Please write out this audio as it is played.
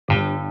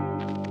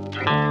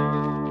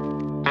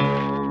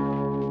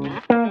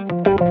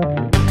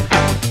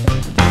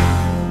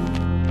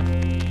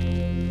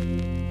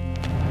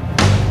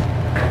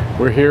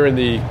We're here in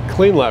the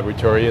CLEAN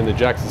laboratory in the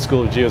Jackson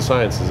School of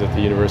Geosciences at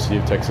the University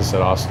of Texas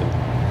at Austin.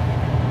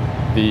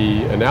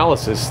 The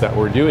analysis that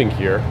we're doing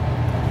here,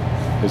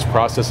 this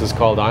process is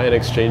called ion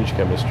exchange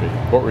chemistry.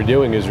 What we're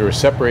doing is we're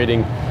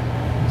separating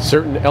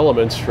certain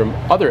elements from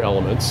other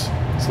elements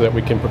so that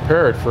we can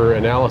prepare it for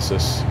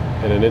analysis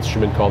in an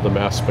instrument called the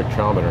mass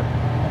spectrometer.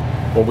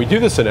 When we do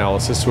this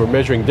analysis, we're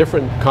measuring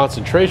different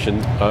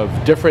concentrations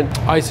of different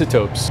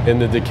isotopes in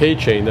the decay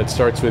chain that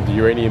starts with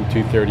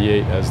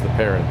uranium-238 as the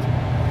parent.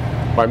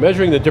 By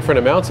measuring the different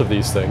amounts of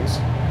these things,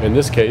 in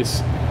this case,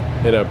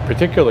 in a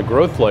particular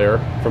growth layer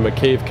from a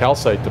cave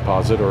calcite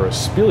deposit or a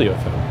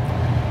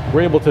speleothem,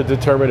 we're able to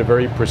determine a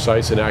very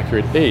precise and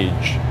accurate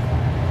age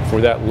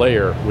for that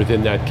layer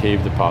within that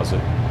cave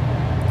deposit.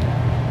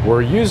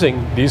 We're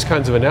using these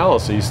kinds of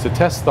analyses to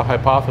test the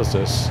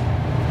hypothesis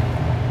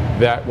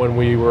that when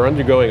we were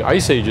undergoing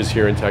ice ages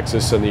here in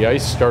Texas and the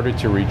ice started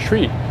to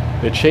retreat,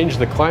 it changed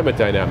the climate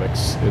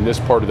dynamics in this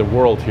part of the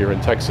world here in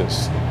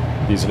Texas.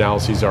 These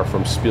analyses are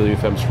from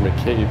speleothems from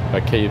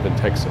a cave in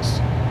Texas.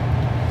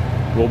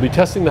 We'll be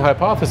testing the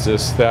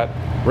hypothesis that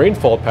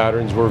rainfall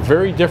patterns were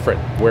very different,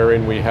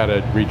 wherein we had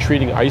a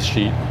retreating ice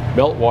sheet,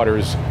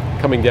 meltwaters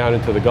coming down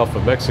into the Gulf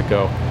of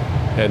Mexico,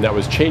 and that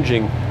was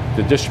changing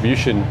the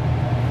distribution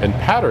and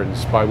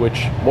patterns by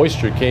which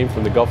moisture came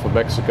from the Gulf of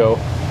Mexico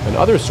and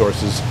other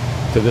sources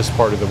to this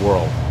part of the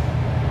world.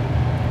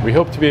 We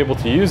hope to be able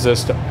to use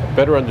this to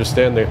better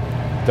understand the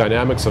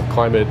dynamics of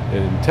climate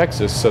in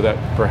Texas so that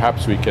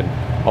perhaps we can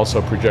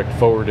also project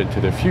forward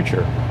into the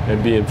future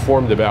and be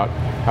informed about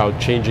how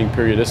changing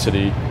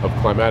periodicity of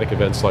climatic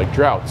events like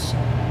droughts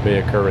may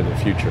occur in the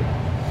future.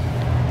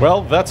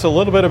 Well, that's a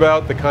little bit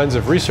about the kinds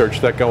of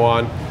research that go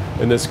on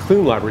in this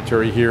CLEAN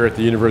laboratory here at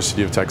the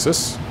University of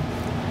Texas.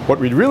 What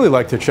we'd really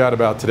like to chat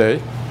about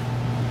today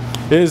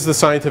is the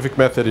scientific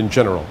method in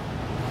general.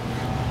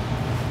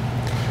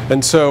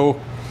 And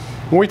so,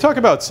 when we talk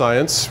about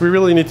science, we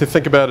really need to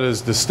think about it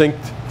as distinct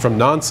from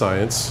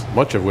non-science,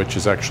 much of which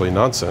is actually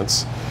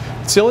nonsense.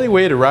 It's the only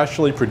way to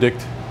rationally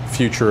predict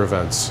future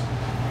events.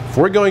 If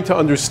we're going to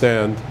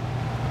understand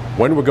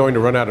when we're going to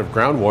run out of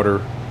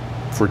groundwater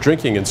for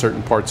drinking in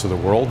certain parts of the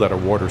world that are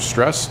water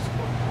stressed,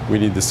 we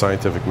need the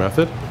scientific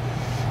method.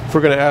 If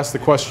we're going to ask the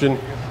question,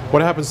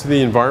 what happens to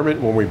the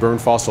environment when we burn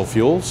fossil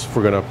fuels? If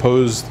we're going to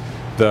pose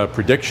the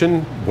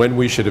prediction when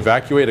we should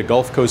evacuate a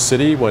Gulf Coast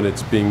city when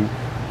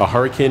a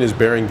hurricane is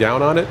bearing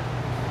down on it.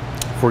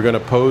 If we're going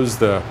to pose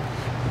the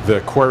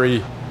query,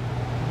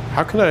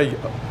 how can I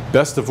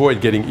best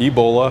avoid getting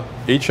Ebola,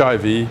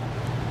 HIV,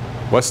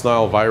 West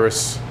Nile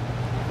virus,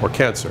 or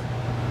cancer?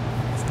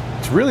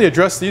 To really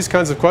address these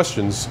kinds of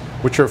questions,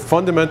 which are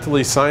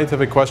fundamentally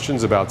scientific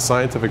questions about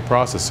scientific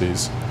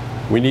processes,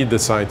 we need the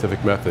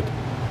scientific method.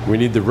 We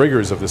need the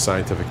rigors of the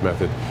scientific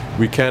method.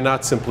 We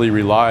cannot simply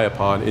rely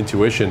upon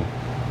intuition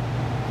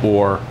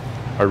or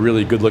a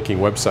really good-looking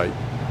website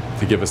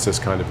to give us this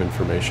kind of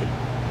information.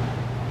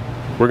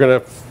 We're going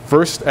to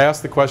first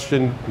ask the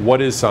question, what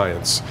is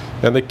science?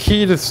 And the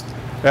key to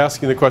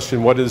asking the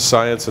question, what is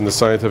science and the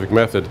scientific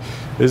method,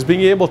 is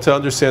being able to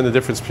understand the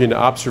difference between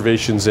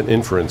observations and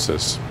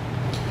inferences.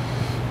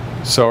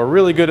 So a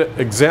really good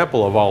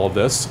example of all of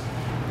this,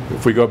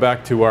 if we go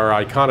back to our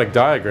iconic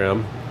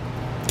diagram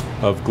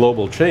of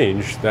global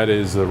change, that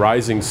is the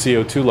rising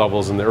CO2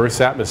 levels in the Earth's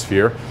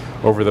atmosphere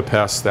over the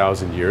past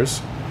 1,000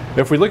 years.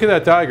 If we look at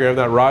that diagram,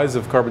 that rise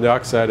of carbon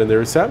dioxide in the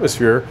Earth's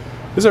atmosphere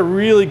is a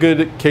really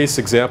good case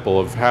example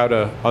of how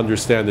to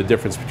understand the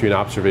difference between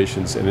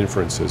observations and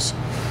inferences.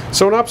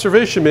 So an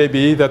observation may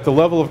be that the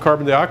level of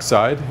carbon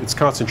dioxide, its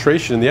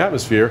concentration in the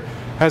atmosphere,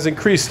 has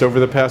increased over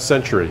the past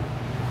century.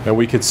 And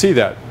we could see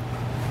that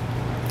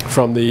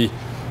from the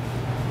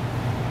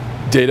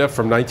data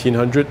from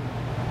 1900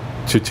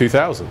 to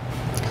 2000.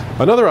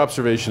 Another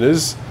observation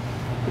is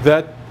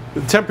that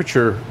the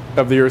temperature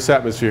of the Earth's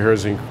atmosphere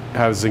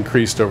has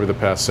increased over the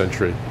past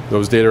century.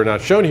 Those data are not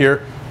shown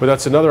here, but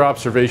that's another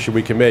observation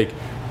we can make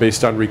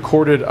based on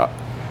recorded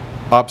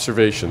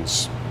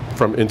observations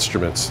from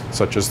instruments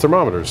such as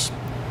thermometers.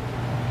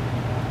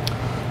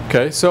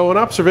 Okay, so an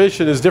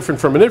observation is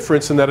different from an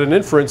inference in that an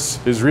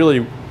inference is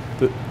really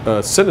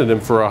a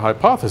synonym for a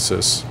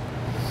hypothesis,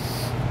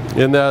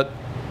 in that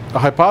a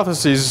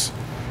hypothesis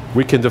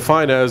we can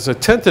define as a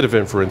tentative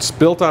inference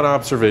built on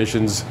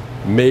observations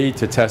made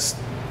to test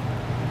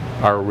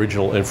our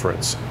original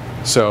inference.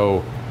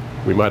 So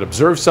we might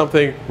observe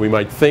something, we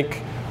might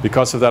think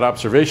because of that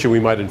observation we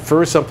might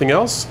infer something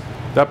else.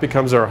 That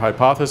becomes our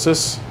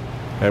hypothesis,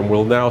 and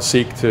we'll now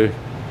seek to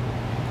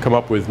come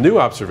up with new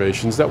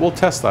observations that will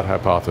test that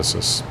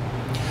hypothesis.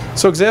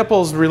 So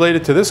examples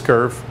related to this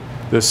curve,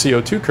 the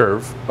CO2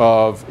 curve,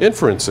 of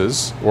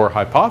inferences or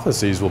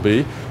hypotheses will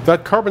be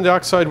that carbon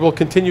dioxide will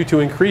continue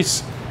to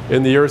increase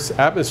in the Earth's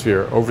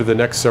atmosphere over the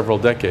next several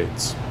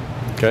decades.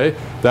 Okay?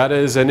 That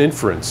is an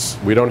inference.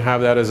 We don't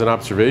have that as an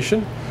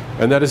observation,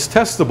 and that is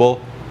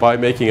testable by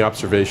making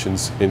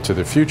observations into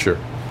the future.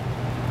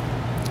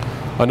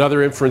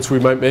 Another inference we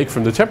might make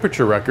from the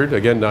temperature record,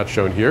 again not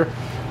shown here,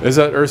 is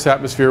that Earth's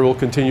atmosphere will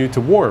continue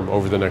to warm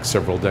over the next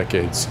several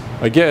decades.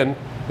 Again,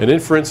 an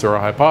inference or a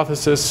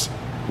hypothesis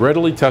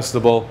readily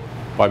testable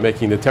by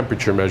making the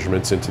temperature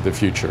measurements into the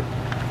future.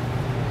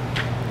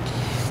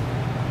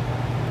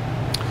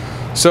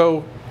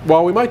 So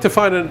while we might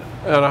define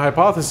a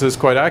hypothesis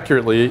quite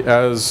accurately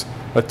as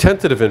a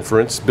tentative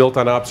inference built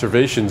on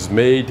observations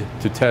made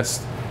to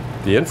test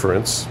the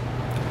inference,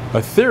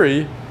 a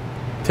theory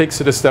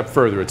takes it a step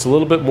further. It's a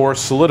little bit more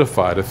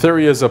solidified. A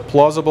theory is a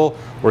plausible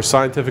or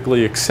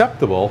scientifically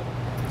acceptable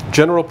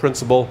general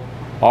principle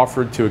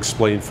offered to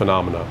explain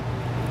phenomena.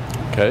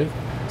 Okay?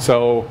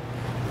 So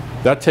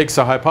that takes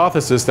a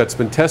hypothesis that's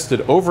been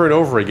tested over and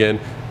over again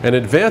and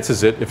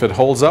advances it if it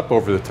holds up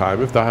over the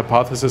time. If the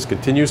hypothesis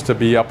continues to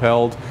be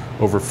upheld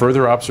over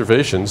further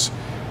observations,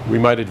 we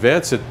might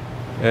advance it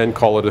and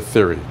call it a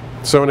theory.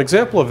 So an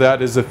example of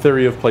that is the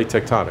theory of plate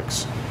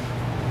tectonics.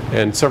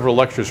 And several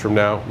lectures from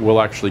now,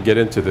 we'll actually get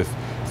into the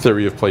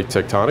theory of plate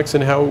tectonics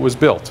and how it was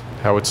built,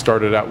 how it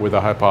started out with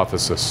a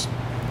hypothesis.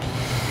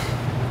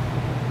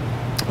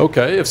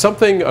 Okay,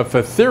 if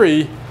a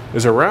theory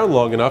is around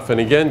long enough and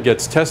again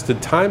gets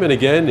tested time and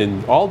again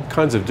in all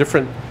kinds of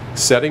different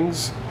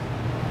settings,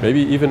 maybe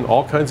even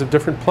all kinds of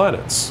different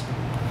planets,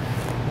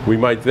 we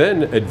might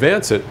then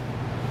advance it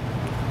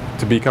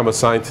to become a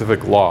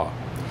scientific law.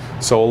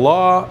 So a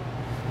law,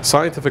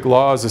 scientific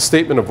law, is a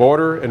statement of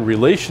order and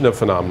relation of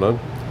phenomena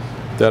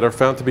that are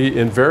found to be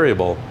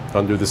invariable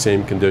under the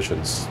same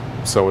conditions.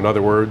 So in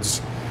other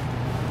words,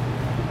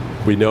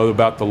 we know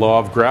about the law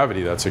of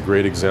gravity. That's a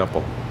great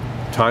example.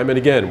 Time and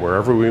again,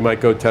 wherever we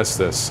might go test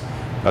this,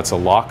 that's a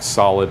lock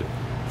solid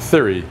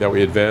theory that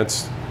we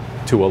advance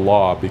to a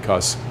law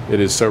because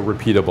it is so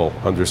repeatable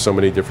under so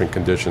many different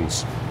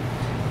conditions.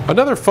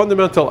 Another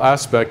fundamental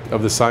aspect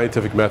of the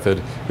scientific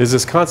method is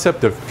this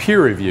concept of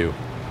peer review.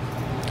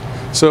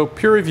 So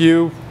peer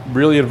review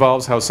really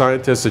involves how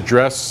scientists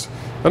address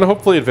and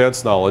hopefully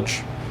advance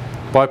knowledge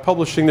by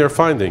publishing their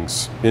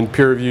findings in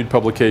peer-reviewed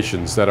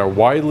publications that are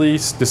widely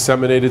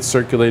disseminated,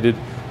 circulated,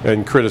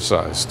 and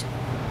criticized.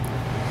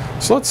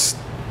 So let's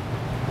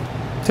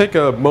take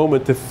a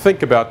moment to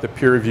think about the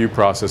peer review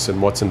process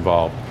and what's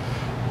involved.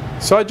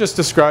 So I just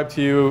described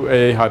to you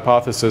a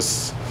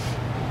hypothesis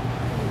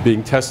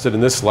being tested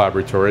in this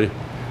laboratory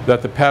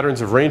that the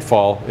patterns of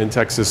rainfall in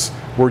Texas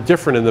were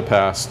different in the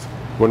past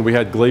when we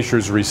had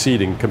glaciers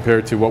receding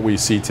compared to what we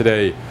see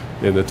today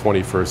in the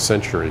 21st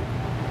century.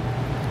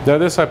 Now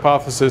this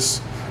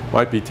hypothesis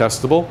might be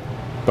testable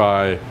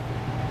by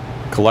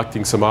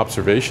collecting some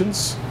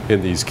observations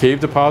in these cave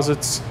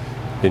deposits,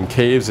 in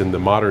caves, in the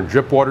modern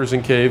drip waters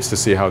in caves to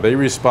see how they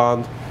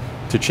respond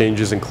to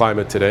changes in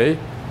climate today,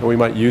 and we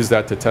might use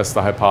that to test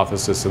the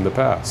hypothesis in the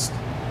past.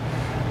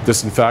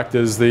 This in fact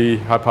is the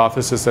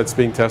hypothesis that's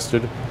being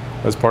tested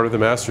as part of the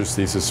master's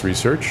thesis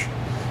research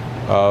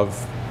of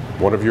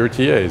one of your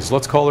TAs.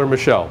 Let's call her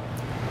Michelle.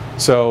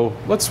 So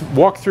let's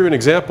walk through an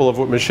example of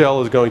what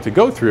Michelle is going to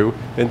go through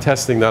in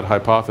testing that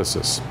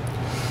hypothesis.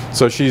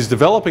 So she's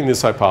developing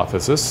this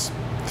hypothesis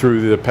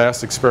through the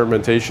past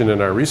experimentation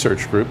in our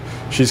research group.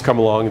 She's come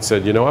along and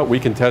said, you know what, we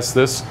can test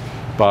this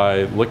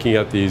by looking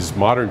at these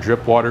modern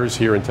drip waters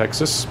here in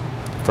Texas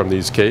from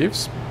these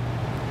caves.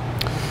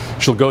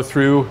 She'll go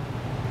through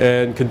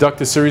and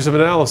conduct a series of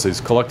analyses,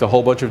 collect a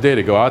whole bunch of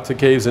data, go out to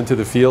caves, into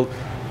the field,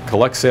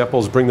 collect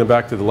samples, bring them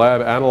back to the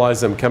lab,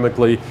 analyze them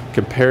chemically,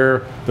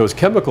 compare those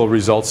chemical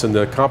results and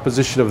the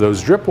composition of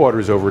those drip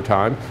waters over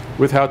time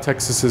with how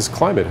Texas's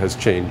climate has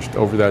changed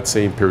over that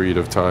same period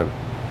of time.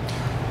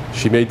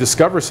 She may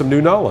discover some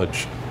new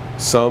knowledge,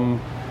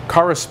 some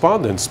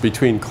correspondence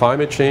between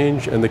climate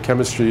change and the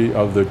chemistry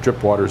of the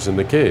drip waters in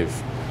the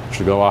cave.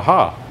 She'll go,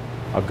 aha,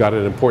 I've got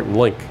an important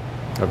link.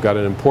 I've got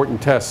an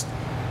important test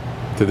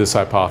to this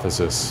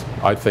hypothesis.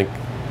 I think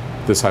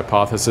this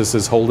hypothesis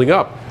is holding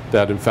up,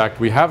 that in fact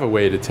we have a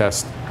way to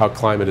test how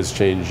climate has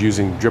changed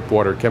using drip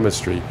water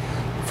chemistry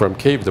from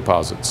cave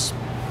deposits.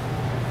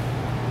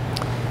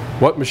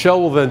 What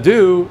Michelle will then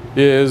do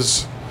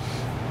is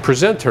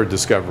present her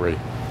discovery.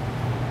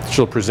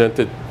 She'll present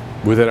it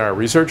within our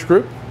research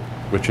group,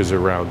 which is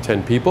around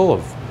 10 people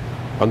of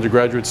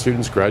undergraduate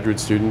students, graduate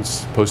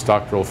students,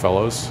 postdoctoral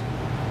fellows,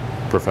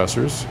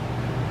 professors.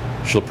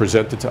 She'll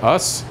present it to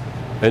us,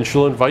 and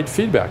she'll invite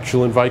feedback.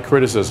 She'll invite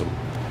criticism.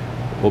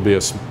 We'll be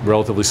a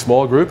relatively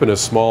small group in a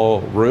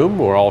small room.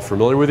 We're all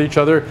familiar with each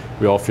other.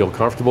 We all feel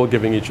comfortable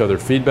giving each other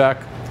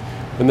feedback.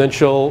 And then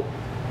she'll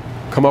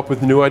come up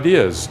with new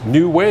ideas,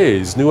 new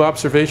ways, new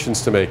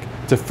observations to make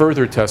to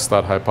further test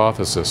that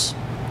hypothesis.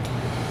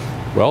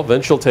 Well,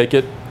 then she'll take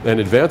it and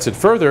advance it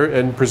further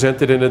and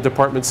present it in a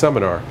department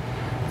seminar.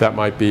 That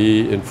might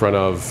be in front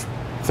of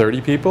 30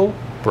 people,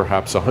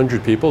 perhaps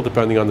 100 people,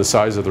 depending on the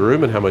size of the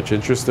room and how much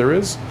interest there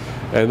is.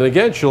 And then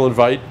again, she'll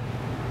invite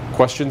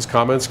questions,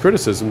 comments,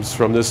 criticisms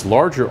from this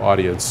larger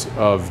audience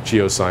of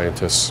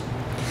geoscientists.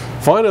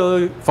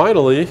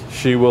 Finally,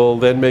 she will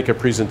then make a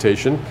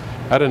presentation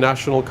at a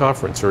national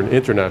conference or an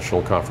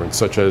international conference,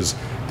 such as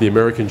the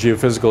American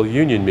Geophysical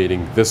Union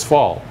meeting this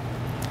fall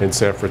in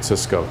San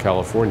Francisco,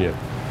 California.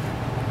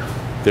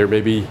 There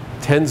may be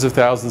tens of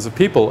thousands of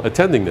people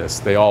attending this.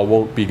 They all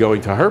won't be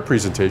going to her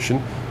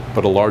presentation,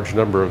 but a large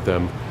number of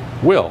them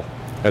will.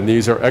 And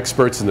these are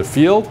experts in the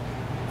field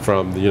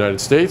from the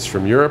United States,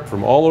 from Europe,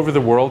 from all over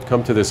the world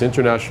come to this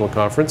international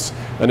conference.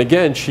 And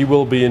again, she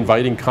will be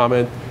inviting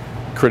comment,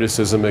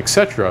 criticism,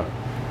 etc.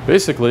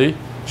 Basically,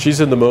 she's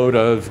in the mode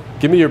of,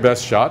 give me your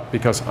best shot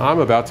because I'm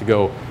about to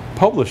go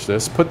publish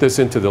this, put this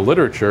into the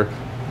literature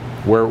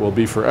where it will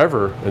be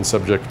forever and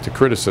subject to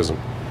criticism.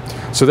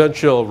 So then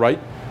she'll write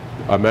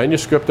a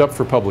manuscript up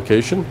for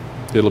publication.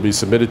 It'll be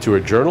submitted to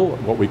a journal,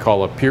 what we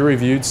call a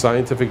peer-reviewed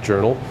scientific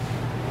journal,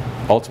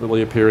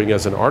 ultimately appearing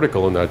as an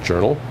article in that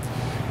journal.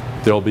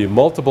 There'll be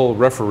multiple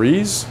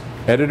referees,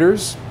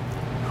 editors,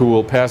 who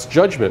will pass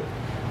judgment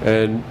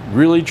and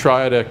really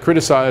try to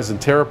criticize and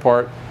tear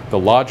apart the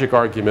logic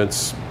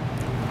arguments.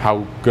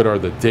 How good are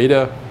the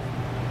data?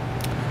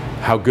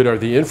 How good are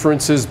the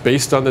inferences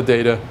based on the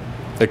data,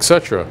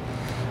 etc.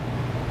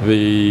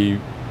 The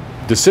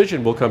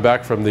decision will come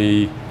back from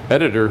the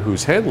editor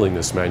who's handling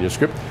this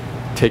manuscript,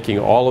 taking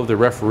all of the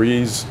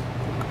referees'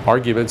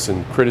 arguments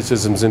and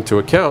criticisms into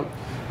account,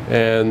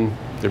 and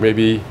there may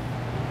be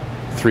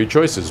three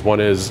choices. One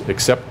is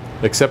accept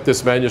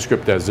this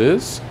manuscript as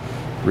is,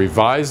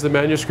 revise the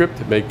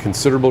manuscript, make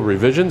considerable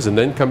revisions, and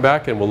then come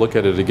back and we'll look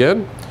at it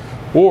again.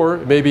 Or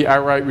it may be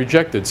outright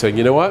rejected, saying,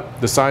 you know what,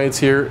 the science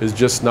here is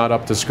just not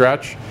up to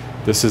scratch.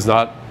 This is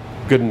not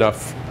good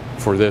enough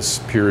for this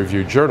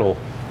peer-reviewed journal.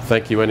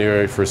 Thank you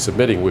anyway for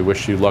submitting. We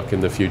wish you luck in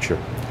the future.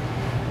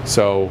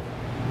 So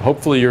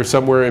hopefully you're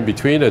somewhere in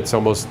between. It's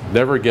almost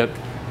never get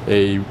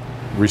a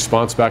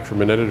response back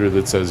from an editor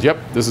that says, yep,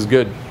 this is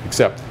good,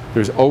 except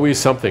there's always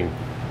something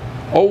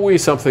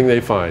they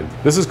find.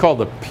 This is called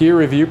the peer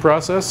review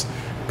process.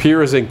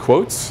 Peer is in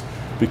quotes,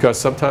 because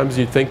sometimes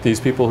you think these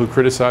people who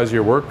criticize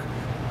your work,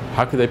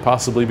 how could they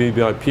possibly be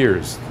my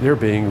peers? They're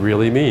being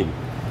really mean.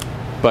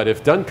 But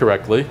if done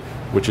correctly,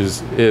 which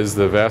is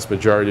the vast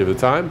majority of the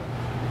time,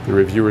 the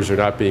reviewers are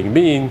not being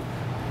mean,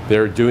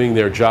 they're doing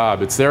their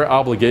job. It's their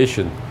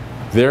obligation.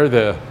 They're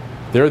the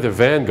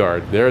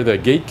vanguard, they're the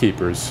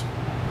gatekeepers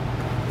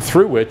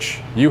through which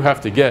you have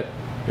to get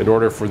in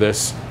order for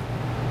this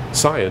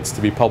science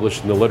to be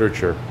published in the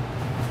literature,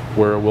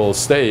 where it will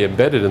stay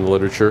embedded in the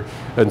literature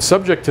and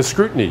subject to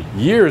scrutiny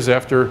years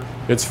after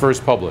it's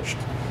first published.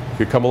 You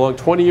could come along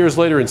 20 years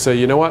later and say,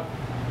 you know what,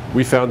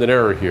 we found an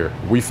error here.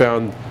 We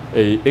found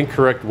an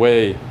incorrect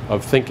way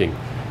of thinking.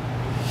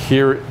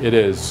 Here it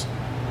is.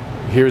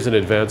 Here's an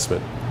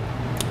advancement.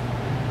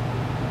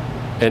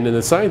 And in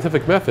the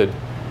scientific method,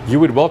 you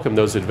would welcome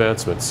those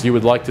advancements. You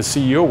would like to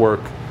see your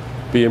work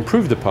be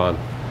improved upon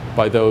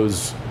by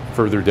those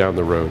further down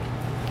the road.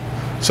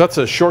 So that's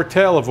a short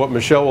tale of what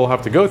Michelle will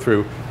have to go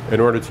through in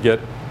order to get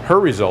her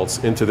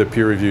results into the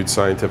peer-reviewed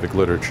scientific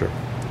literature.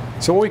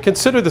 So when we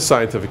consider the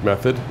scientific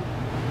method,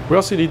 we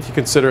also need to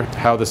consider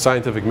how the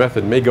scientific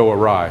method may go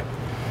awry.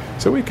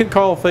 So we could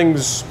call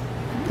things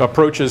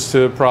approaches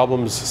to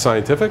problems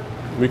scientific.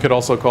 We could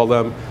also call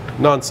them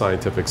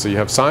non-scientific. So you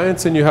have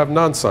science and you have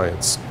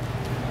non-science.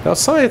 Now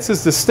science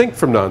is distinct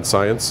from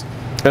non-science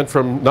and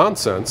from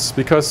nonsense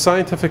because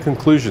scientific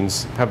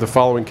conclusions have the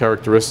following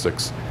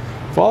characteristics.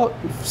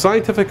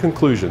 Scientific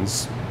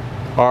conclusions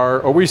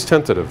are always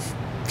tentative.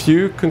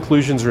 Few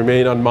conclusions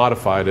remain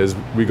unmodified as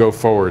we go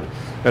forward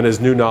and as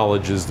new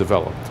knowledge is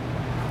developed.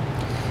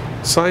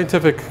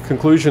 Scientific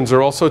conclusions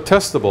are also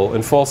testable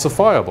and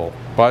falsifiable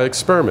by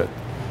experiment.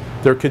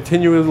 They're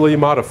continually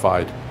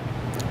modified,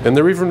 and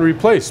they're even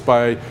replaced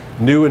by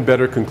new and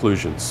better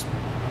conclusions.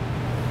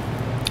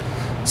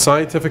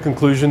 Scientific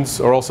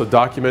conclusions are also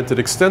documented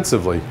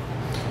extensively,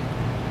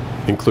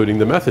 including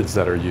the methods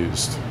that are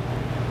used.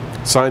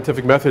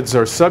 Scientific methods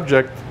are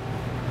subject,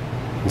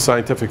 and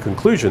scientific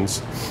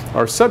conclusions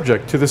are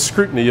subject to the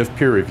scrutiny of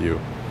peer review.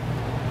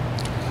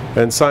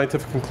 And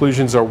scientific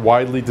conclusions are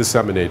widely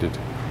disseminated.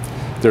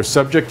 They're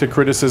subject to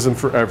criticism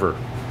forever.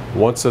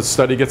 Once a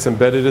study gets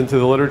embedded into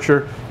the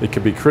literature, it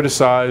can be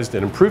criticized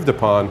and improved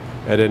upon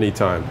at any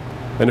time.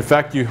 And in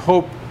fact, you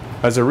hope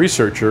as a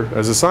researcher,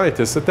 as a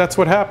scientist, that that's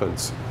what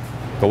happens.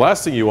 The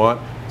last thing you want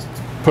is to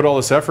put all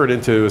this effort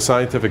into a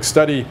scientific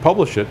study,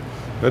 publish it,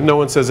 and no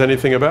one says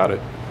anything about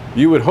it.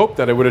 You would hope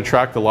that it would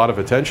attract a lot of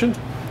attention,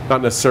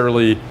 not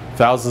necessarily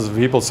thousands of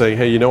people saying,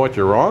 hey, you know what,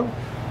 you're wrong,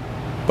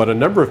 but a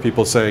number of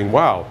people saying,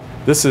 wow,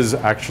 this is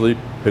actually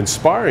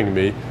inspiring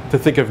me to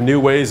think of new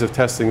ways of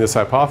testing this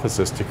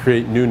hypothesis to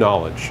create new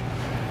knowledge.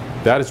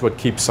 That is what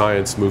keeps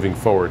science moving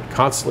forward,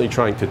 constantly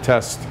trying to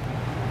test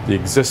the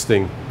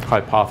existing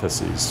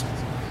hypotheses.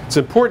 It's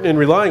important in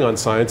relying on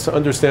science to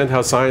understand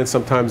how science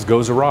sometimes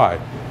goes awry,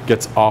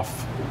 gets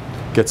off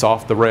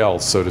the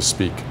rails, so to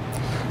speak.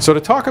 So to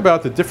talk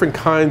about the different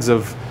kinds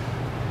of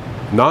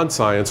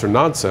non-science or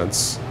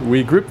nonsense,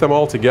 we group them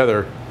all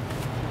together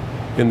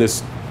in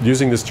this,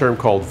 using this term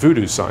called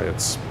voodoo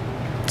science.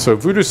 So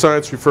voodoo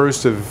science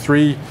refers to the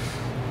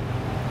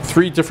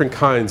three different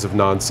kinds of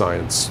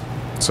non-science.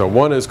 So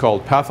one is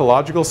called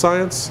pathological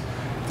science,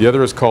 the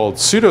other is called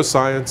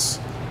pseudoscience,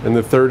 and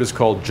the third is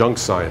called junk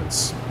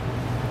science.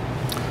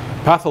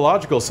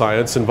 Pathological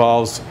science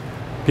involves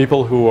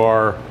people who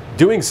are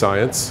doing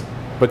science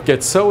but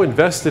get so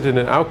invested in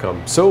an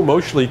outcome, so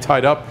emotionally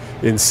tied up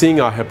in seeing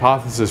a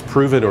hypothesis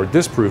proven or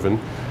disproven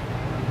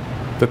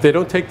that they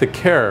don't take the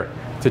care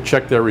to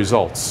check their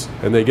results.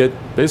 And they get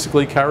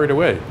basically carried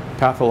away,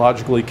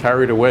 pathologically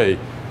carried away,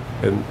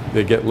 and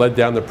they get led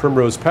down the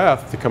primrose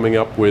path to coming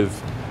up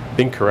with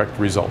incorrect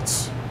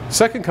results.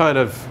 Second kind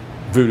of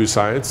voodoo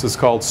science is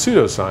called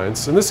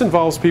pseudoscience, and this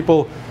involves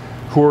people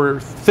who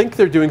think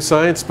they're doing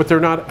science, but they're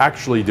not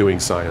actually doing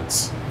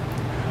science.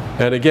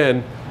 And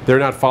again, they're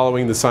not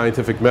following the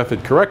scientific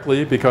method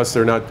correctly because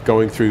they're not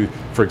going through,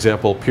 for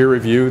example, peer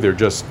review. They're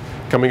just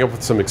coming up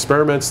with some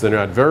experiments. They're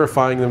not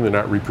verifying them. They're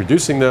not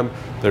reproducing them.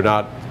 They're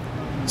not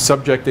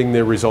subjecting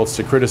their results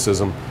to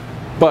criticism,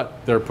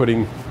 but they're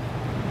putting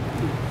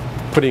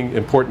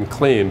important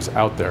claims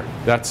out there.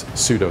 That's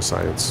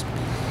pseudoscience.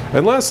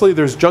 And lastly,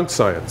 there's junk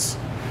science,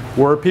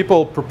 where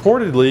people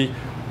purportedly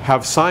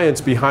have science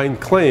behind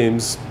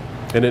claims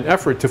in an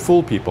effort to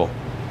fool people.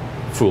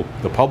 Fool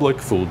the public,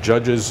 fool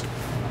judges,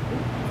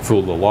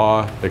 fool the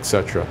law,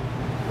 etc.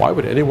 Why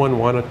would anyone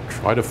want to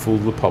try to fool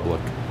the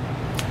public?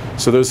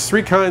 So those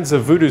three kinds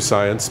of voodoo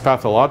science,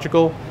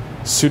 pathological,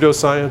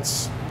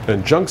 pseudoscience,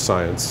 and junk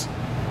science,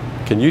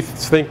 can you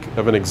think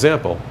of an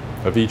example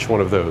of each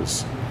one of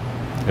those?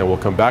 And we'll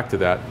come back to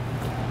that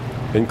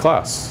in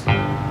class.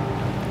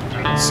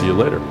 See you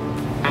later.